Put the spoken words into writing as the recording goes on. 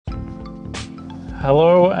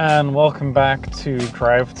Hello and welcome back to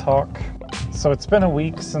Drive Talk. So it's been a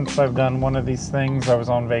week since I've done one of these things. I was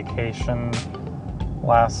on vacation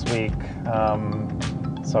last week,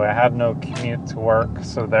 so I had no commute to work,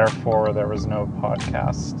 so therefore there was no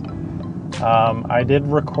podcast. I did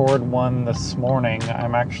record one this morning.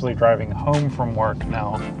 I'm actually driving home from work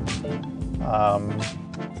now,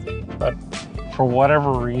 but for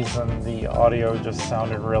whatever reason the audio just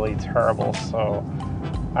sounded really terrible, so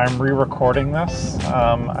I'm re-recording this.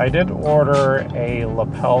 I did order a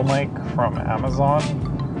lapel mic from Amazon,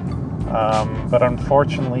 but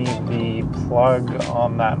unfortunately the plug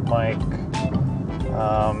on that mic,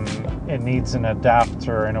 it needs an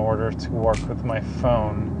adapter in order to work with my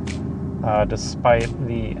phone, despite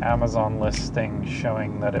the Amazon listing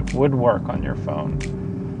showing that it would work on your phone.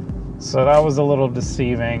 So that was a little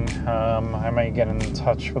deceiving. I might get in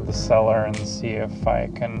touch with the seller and see if I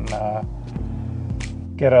can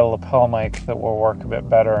get a lapel mic that will work a bit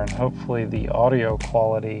better, and hopefully the audio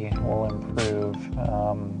quality will improve.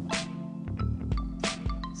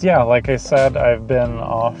 So yeah, like I said, I've been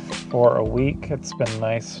off for a week. It's been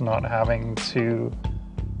nice not having to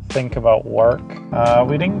think about work.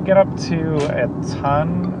 We didn't get up to a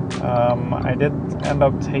ton. I did end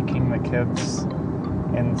up taking the kids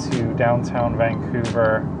into downtown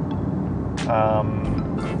Vancouver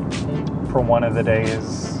for one of the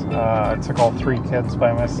days. I took all three kids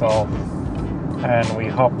by myself, and we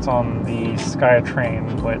hopped on the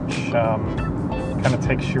SkyTrain, which kind of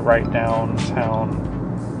takes you right downtown.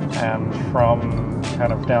 And from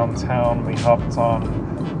kind of downtown, we hopped on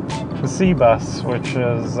the SeaBus, which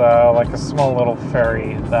is like a small little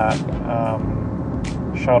ferry that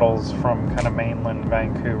shuttles from kind of mainland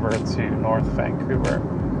Vancouver to North Vancouver.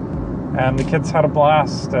 And the kids had a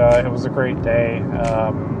blast. It was a great day.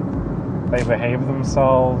 They behaved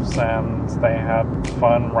themselves and they had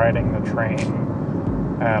fun riding the train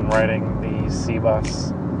and riding the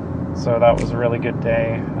SeaBus. So that was a really good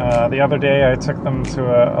day. The other day I took them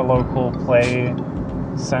to a local play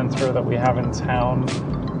center that we have in town,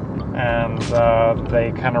 and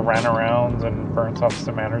they kind of ran around and burnt off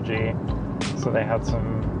some energy. So they had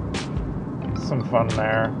some fun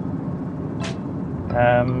there.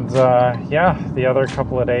 And yeah, the other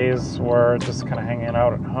couple of days were just kind of hanging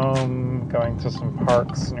out at home, going to some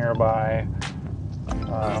parks nearby.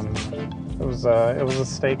 It was a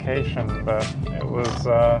staycation, but it was,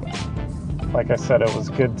 like I said, it was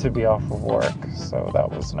good to be off of work, so that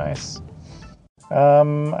was nice.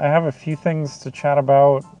 I have a few things to chat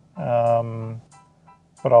about,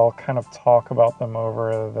 but I'll kind of talk about them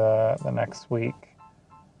over the next week.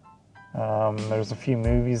 There's a few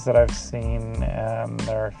movies that I've seen, and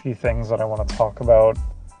there are a few things that I want to talk about.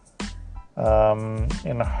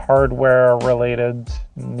 In hardware-related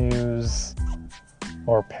news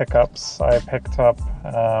or pickups, I picked up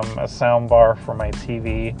a soundbar for my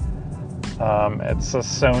TV. It's a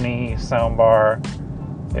Sony soundbar.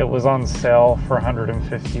 It was on sale for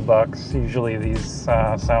 $150. Usually these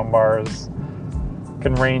soundbars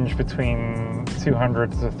can range between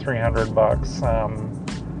 $200 to $300.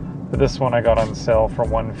 But this one I got on sale for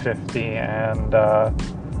 $150, and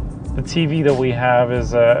the TV that we have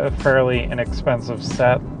is a fairly inexpensive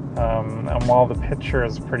set, and while the picture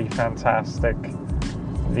is pretty fantastic,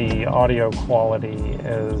 the audio quality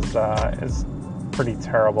is pretty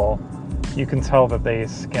terrible. You can tell that they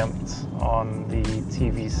skimped on the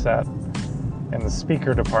TV set in the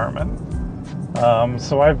speaker department.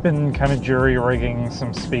 So I've been kind of jury-rigging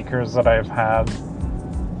some speakers that I've had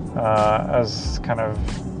as kind of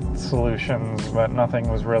solutions, but nothing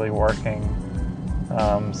was really working.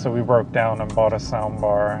 So we broke down and bought a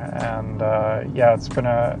soundbar, and yeah, it's been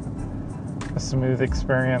a smooth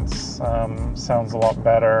experience. Sounds a lot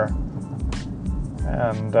better,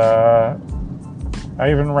 and I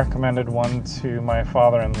even recommended one to my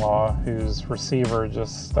father-in-law, whose receiver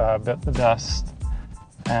just bit the dust,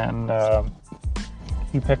 and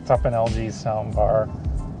he picked up an LG soundbar,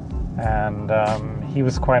 and he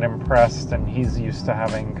was quite impressed, and he's used to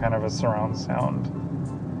having kind of a surround sound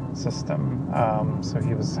system, so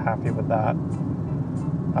he was happy with that.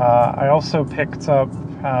 I also picked up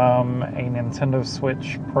a Nintendo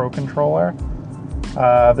Switch Pro controller.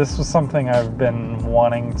 This was something I've been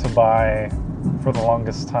wanting to buy for the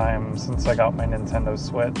longest time since I got my Nintendo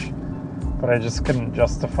Switch, but I just couldn't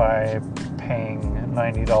justify paying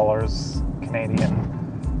 $90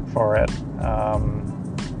 Canadian for it.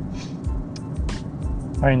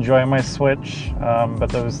 I enjoy my Switch, but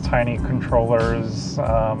those tiny controllers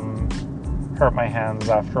hurt my hands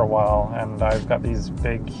after a while, and I've got these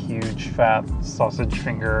big, huge, fat sausage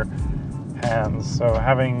finger hands, so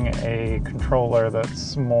having a controller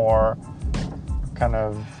that's more kind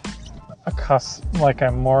of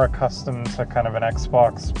I'm more accustomed to kind of an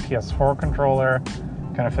Xbox PS4 controller.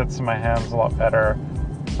 Kind of fits in my hands a lot better.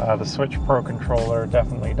 The Switch Pro controller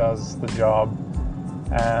definitely does the job,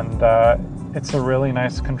 and it's a really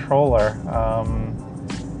nice controller.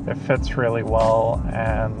 It fits really well,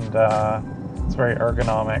 and it's very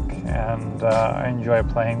ergonomic, and I enjoy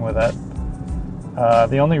playing with it.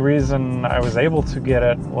 The only reason I was able to get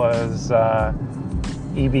it was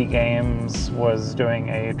EB Games was doing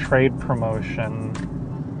a trade promotion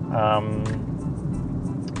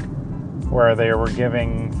where they were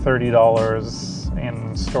giving $30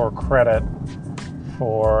 in store credit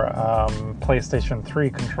for PlayStation 3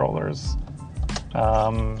 controllers.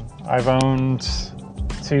 I've owned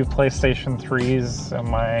 2 PlayStation 3s in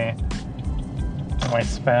my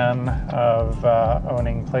span of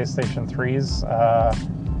owning PlayStation 3s.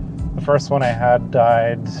 The first one I had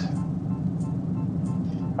died,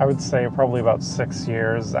 I would say, probably about 6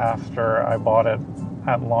 years after I bought it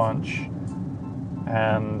at launch,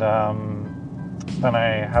 and then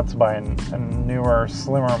I had to buy a newer,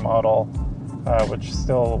 slimmer model, which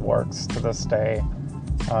still works to this day.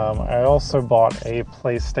 I also bought a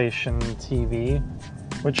PlayStation TV,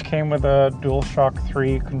 which came with a DualShock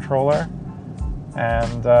 3 controller,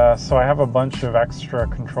 and so I have a bunch of extra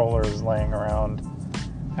controllers laying around,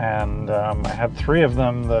 and I had 3 of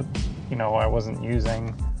them that I wasn't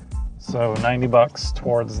using, so $90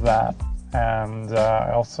 towards that. And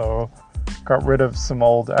I also got rid of some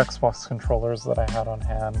old Xbox controllers that I had on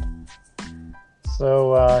hand.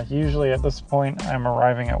 So usually at this point I'm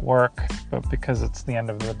arriving at work, but because it's the end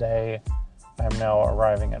of the day, I'm now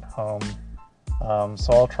arriving at home.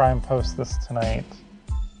 So I'll try and post this tonight.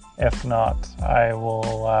 If not, I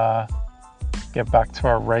will get back to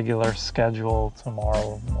our regular schedule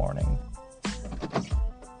tomorrow morning.